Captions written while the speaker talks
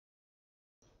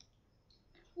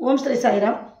Om Shri Sai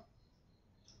Ram.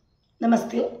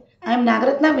 Namaste. I am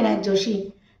Nagarathna Vinayak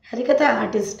Joshi, Harikatha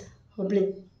Artist,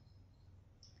 Hubli.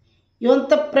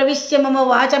 Yonta pravishya mama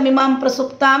vacha mimam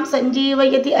prasuptam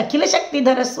sanjeevayati akhila shakti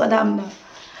dharaswadhamna.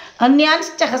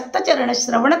 Anyanscha hastacharana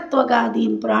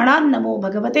shravanatvagadin pranan namo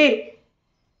bhagavate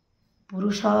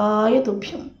purushaya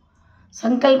tubhyam.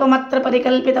 Sankalpamatra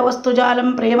parikalpita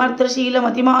vastujalam premartrashilam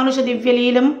atimanusha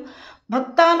divyalilam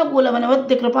bhaktanukulam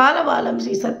anavadya kripalavalam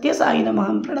Sri Satya Sai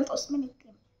Namaham pranatosmi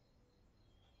nityam.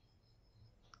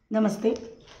 Namaste.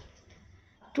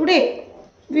 Today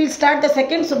we will start the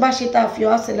second Subhashita of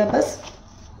your syllabus.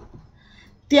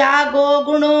 Tyago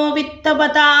guno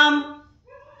vittavatam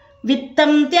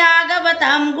vittam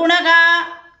tyagavatam gunaga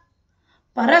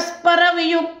paraspara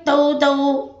viyuktau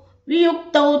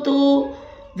tu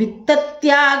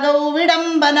vittatyagau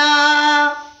vidambana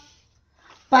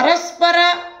paraspara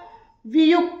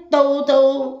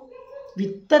viyuktau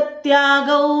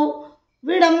vittatyagau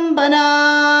vidambana.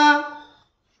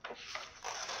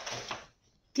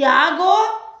 Tyago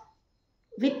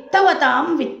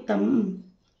vittavatam vittam.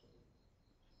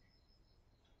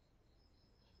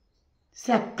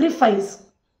 Sacrifice,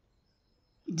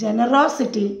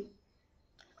 generosity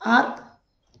or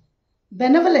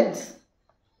benevolence,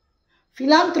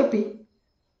 philanthropy,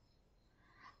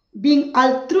 being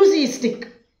altruistic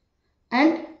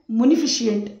and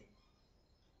munificent.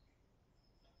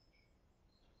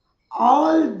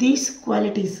 All these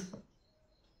qualities,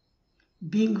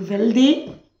 being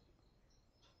wealthy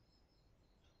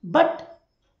but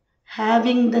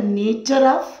having the nature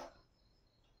of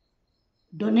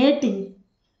donating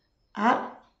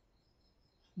or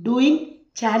doing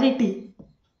charity,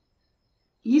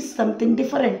 is something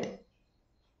different.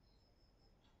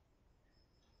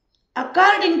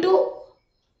 According to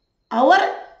our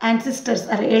ancestors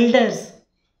or elders,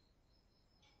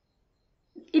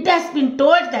 it has been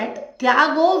told that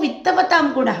Tyago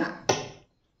vittavatam gunaha.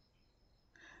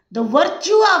 The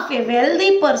virtue of a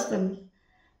wealthy person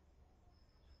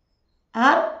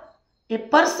or a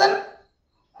person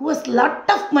who has lot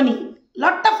of money,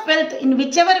 lot of wealth in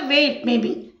whichever way it may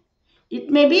be. It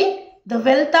may be the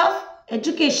wealth of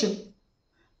education,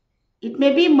 it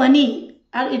may be money,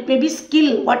 or it may be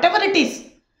skill, whatever it is.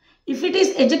 If it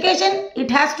is education, it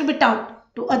has to be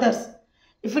taught to others.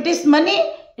 If it is money,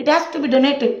 it has to be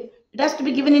donated. It has to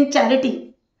be given in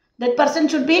charity. That person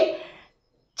should be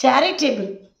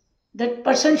charitable. That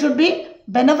person should be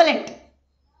benevolent.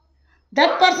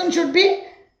 That person should be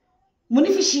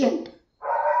munificent.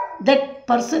 That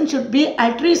person should be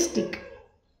altruistic.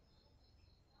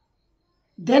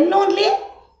 Then only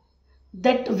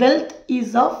that wealth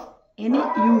is of any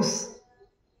use.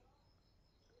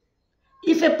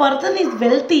 If a person is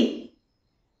wealthy,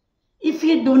 if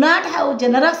he do not have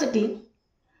generosity,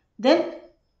 then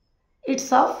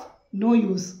it's of no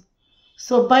use.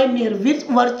 So by mere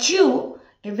virtue,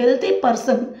 a wealthy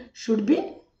person should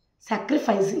be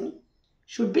sacrificing,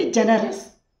 should be generous.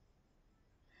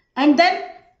 And then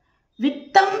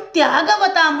vittam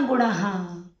tyagavatam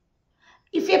gunaha.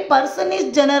 If a person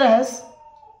is generous,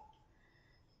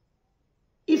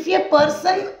 if a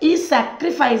person is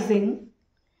sacrificing,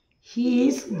 he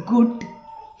is good,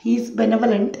 he is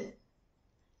benevolent.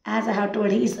 As I have told,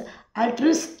 he is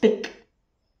altruistic,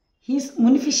 he is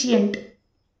munificent.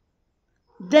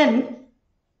 Then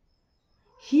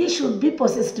he should be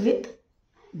possessed with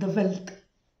the wealth.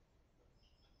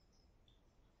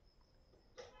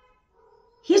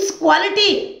 His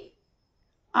quality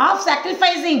of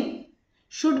sacrificing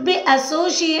should be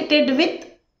associated with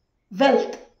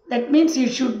wealth. That means he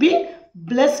should be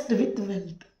blessed with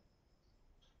wealth.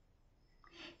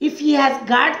 If he has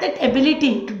got that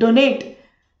ability to donate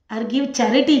or give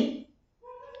charity,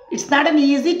 it's not an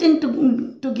easy thing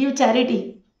to give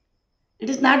charity. It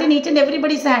is not in each and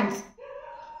everybody's hands.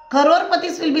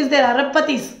 Crorpatis will be there,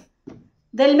 Arabpatis.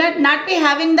 They will not be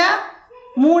having the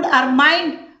mood or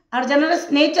mind or generous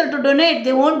nature to donate.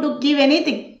 They won't give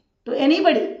anything to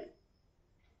anybody.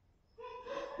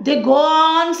 They go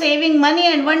on saving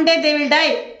money and one day they will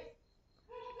die.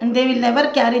 And they will never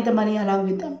carry the money along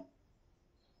with them.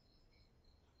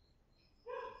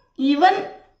 Even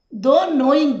though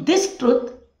knowing this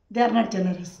truth, they are not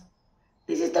generous.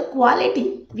 This is the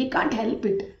quality. We can't help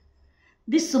it.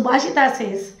 This Subhashita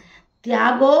says,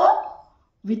 Tyago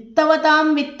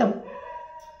vittavatam vittam.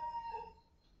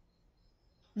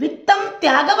 Vittam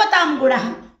tyagavatam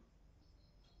gunaha.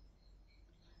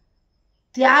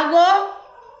 Tyago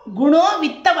guno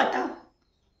vittavatam.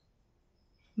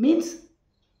 Means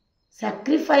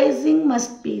sacrificing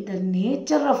must be the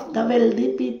nature of the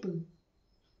wealthy people.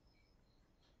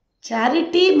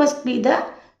 Charity must be the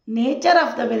nature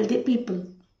of the wealthy people.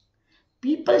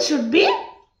 People should be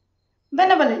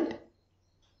benevolent.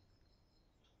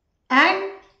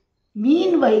 And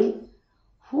meanwhile,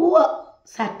 who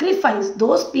sacrifice,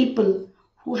 those people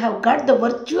who have got the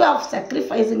virtue of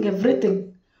sacrificing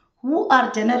everything, who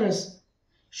are generous,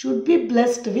 should be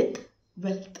blessed with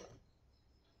wealth.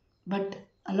 But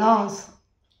alas,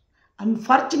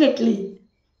 unfortunately,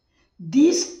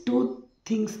 these two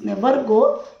things never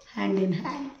go hand in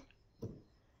hand.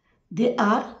 They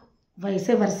are vice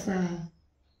versa.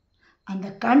 On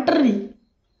the contrary,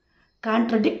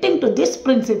 contradicting to this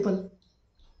principle,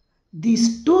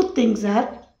 these two things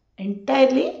are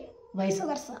entirely vice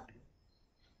versa.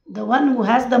 The one who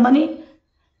has the money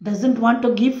doesn't want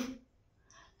to give,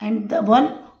 and the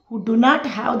one who do not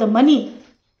have the money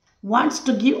wants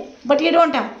to give, but he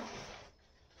don't have.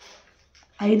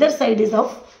 Either side is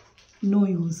of no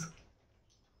use.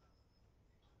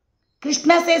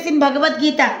 Krishna says in Bhagavad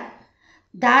Gita,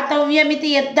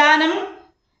 Datavyamiti yaddanam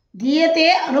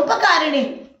diyate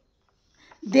anupakarine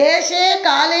deshe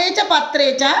kale cha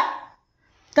patre cha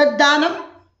taddanam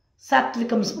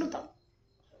satvikam smrutam.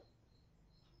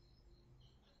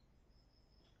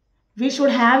 We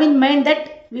should have in mind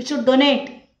that we should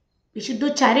donate, we should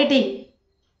do charity,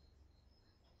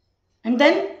 and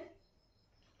then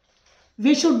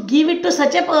we should give it to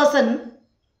such a person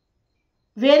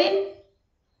wherein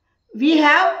we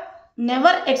have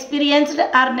never experienced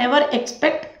or never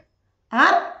expect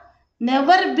or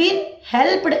never been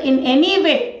helped in any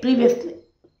way previously.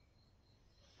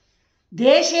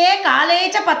 Deshe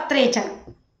kale cha patre cha.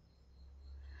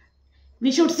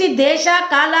 We should see Desha,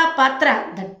 Kala,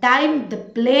 Patra, the time, the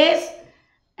place,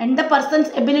 and the person's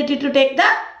ability to take the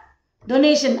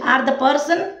donation, or the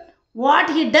person,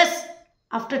 what he does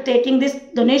after taking this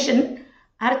donation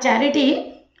or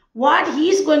charity, what he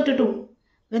is going to do.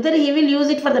 Whether he will use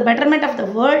it for the betterment of the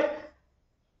world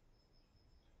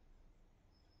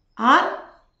or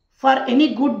for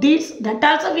any good deeds, that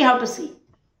also we have to see.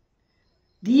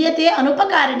 Diyate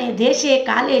anupakarine deshe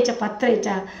kale cha patre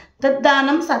cha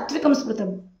taddanam satvikam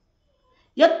smrutam.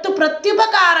 Yattu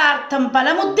pratyupakarartham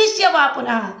palamuddishya va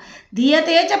punah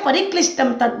diyate cha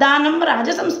pariklishtam taddanam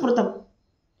rajasam smrutam.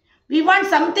 We want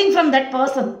something from that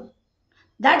person.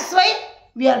 That's why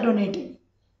we are donating.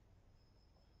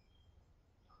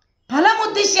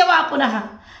 Palamuddishya va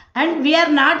punah. And we are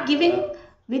not giving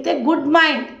with a good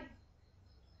mind,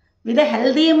 with a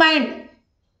healthy mind.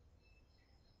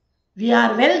 We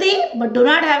are wealthy but do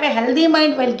not have a healthy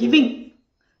mind while giving.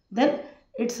 Then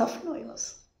it's of no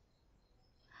use.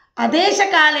 Adesha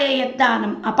kale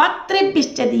yaddanam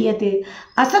apatrebhischa diyate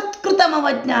asatkrutam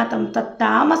avajnatam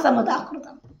tattama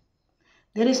samudakrutam.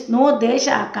 There is no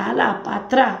desha, kala,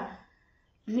 patra.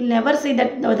 We will never see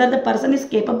that whether the person is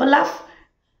capable of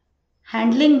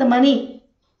handling the money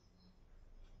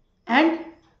and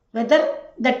whether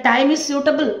the time is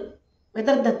suitable,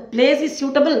 whether the place is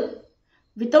suitable.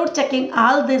 Without checking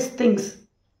all these things,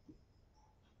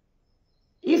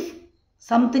 if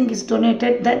something is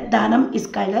donated, that dhanam is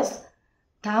called as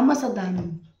tamasa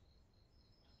dhanam.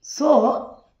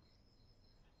 So,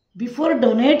 before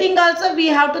donating also we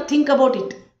have to think about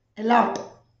it a lot.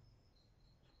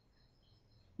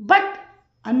 But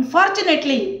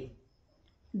unfortunately,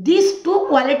 these two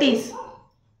qualities,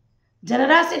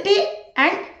 generosity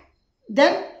and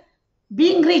then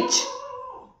being rich,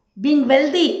 being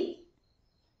wealthy,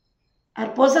 or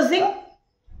possessing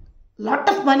lot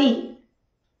of money,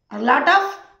 a lot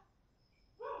of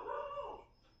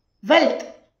wealth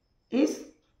is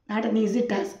not an easy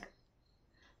task.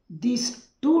 These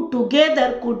two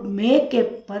together could make a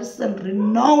person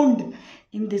renowned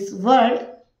in this world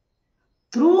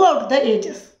throughout the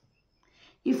ages.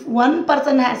 If one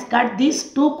person has got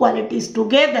these two qualities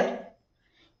together,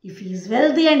 if he is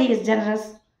wealthy and he is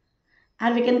generous,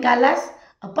 or we can call as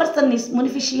a person is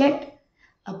munificent,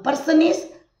 a person is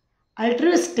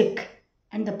altruistic,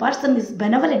 and the person is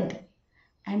benevolent,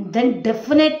 and then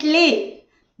definitely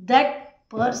that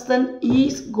person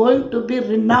is going to be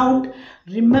renowned,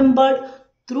 remembered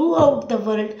throughout the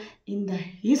world in the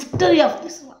history of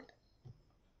this world.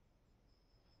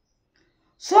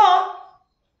 So,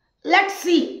 let's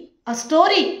see a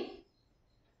story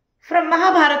from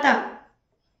Mahabharata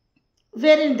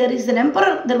wherein there was an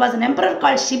emperor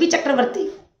called Shibi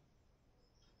Chakravarti,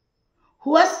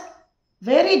 who was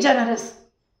very generous,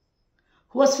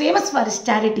 who was famous for his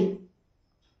charity.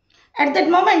 At that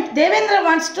moment, Devendra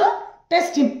wants to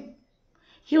test him.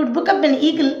 He would book up an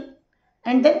eagle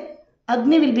and then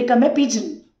Agni will become a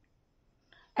pigeon.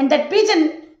 And that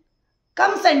pigeon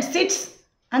comes and sits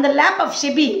on the lap of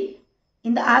Shibi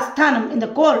in the Asthanam, in the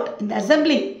court, in the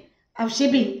assembly of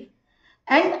Shibi,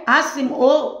 and asks him,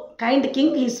 "Oh, kind king.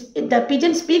 The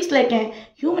pigeon speaks like a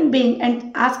human being and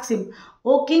asks him,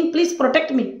 "Oh king, please protect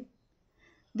me.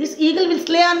 This eagle will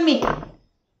slay me.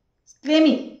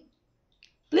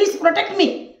 Please protect me."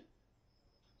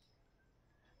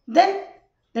 Then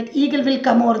that eagle will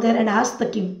come over there and ask the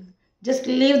king, "Just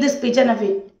leave this pigeon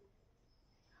away.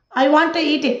 I want to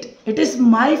eat it. It is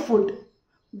my food.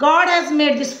 God has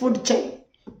made this food chain.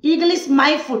 Eagle is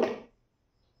my food.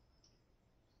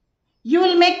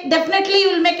 Definitely you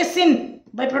will make a sin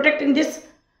by protecting this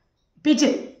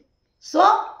pigeon. So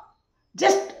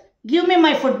just give me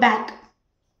my food back."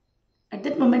 At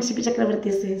that moment, Shibi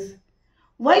Chakravarti says,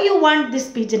 "Why you want this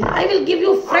pigeon? I will give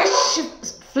you fresh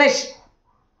flesh.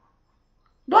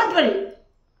 Don't worry.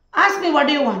 Ask me what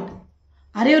do you want.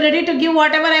 Are you ready to give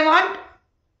whatever I want?"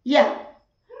 "Yeah,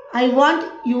 I want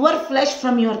your flesh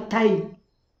from your thigh."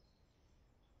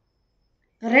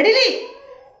 Readily,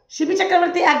 Shibi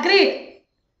Chakravarti agreed.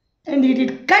 And he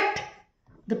did cut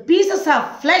the pieces of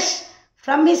flesh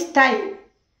from his thigh.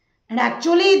 And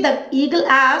actually the eagle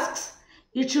asks,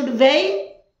 it should weigh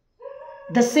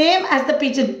the same as the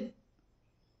pigeon.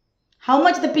 How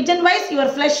much the pigeon weighs, your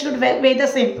flesh should weigh the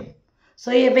same.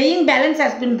 So a weighing balance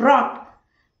has been brought.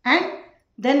 And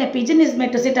then a pigeon is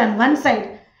made to sit on one side.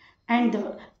 And the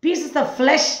pieces of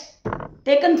flesh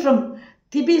taken from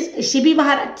Shibi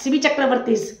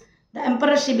Chakravarti's, the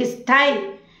Emperor Shibi's thigh,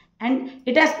 and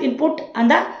it has been put on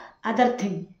the other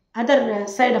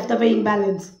side of the weighing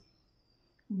balance.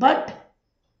 But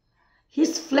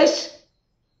his flesh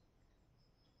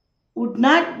would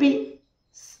not be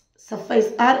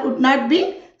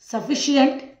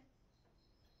sufficient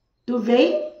to weigh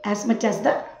as much as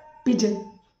the pigeon.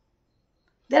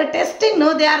 They are testing, no,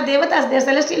 they are devatas, they are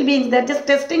celestial beings. They are just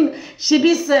testing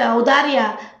Shibi's audarya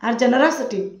or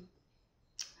generosity.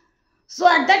 So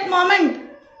at that moment,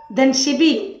 then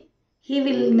Shibi, he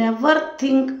will never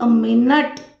think a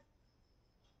minute.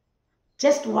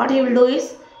 Just what he will do is,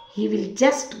 he will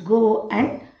just go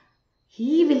and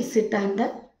he will sit on the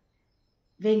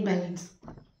weighing balance.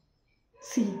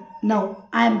 "See, now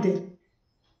I am there.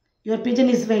 Your pigeon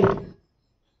is weighed.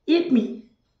 Eat me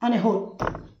on a whole.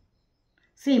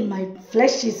 See, my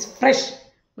flesh is fresh,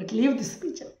 but leave this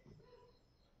pigeon."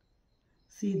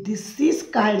 See, this is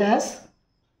called as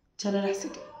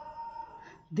generosity.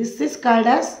 This is called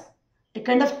as a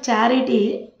kind of charity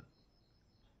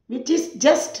which is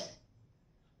just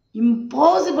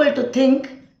impossible to think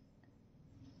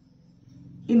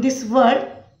in this world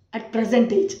at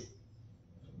present age.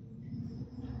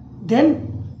 Then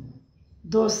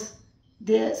the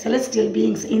celestial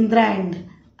beings Indra and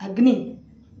Agni,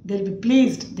 they will be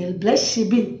pleased, they will bless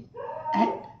Shibi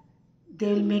and they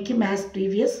will make him as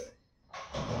previous,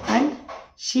 and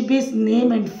Shibi's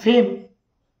name and fame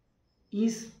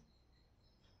is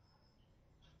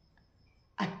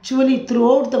actually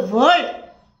throughout the world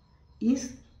is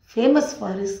famous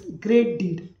for his great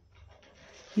deed.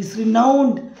 He is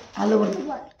renowned all over the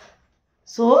world.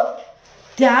 So,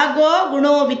 Tyago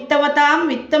guno vittavatam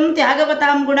vittam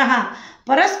tyagavatam gunaha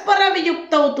paraspara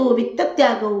viyuktau tu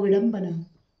vittatyago vidambana.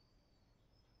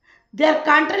 They are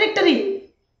contradictory.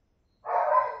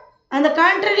 On the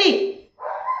contrary,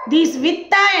 these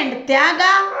vitta and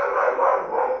tyaga,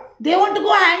 they want to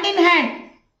go hand in hand.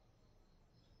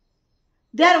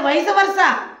 They are vice versa.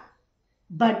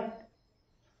 But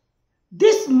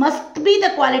this must be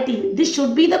the quality. This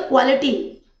should be the quality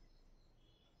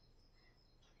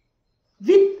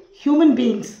with human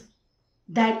beings,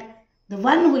 that the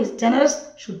one who is generous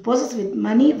should possess with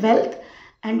money, wealth,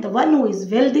 and the one who is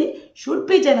wealthy should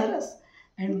be generous.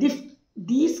 And if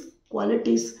these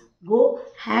qualities go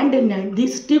hand in hand,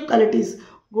 these two qualities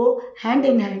go hand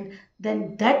in hand,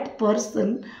 then that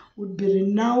person would be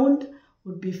renowned,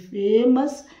 would be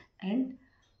famous and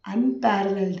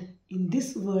unparalleled in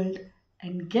this world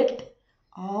and get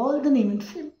all the name and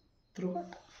fame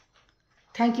throughout.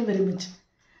 Thank you very much.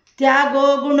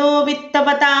 Tyago guno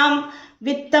vittavatam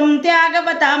vittam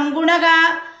tyagavatam gunaga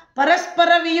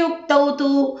paraspara viyuktau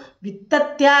tu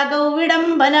vittatyago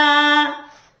vidambana.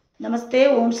 Namaste.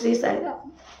 Om Shri Sai Ram.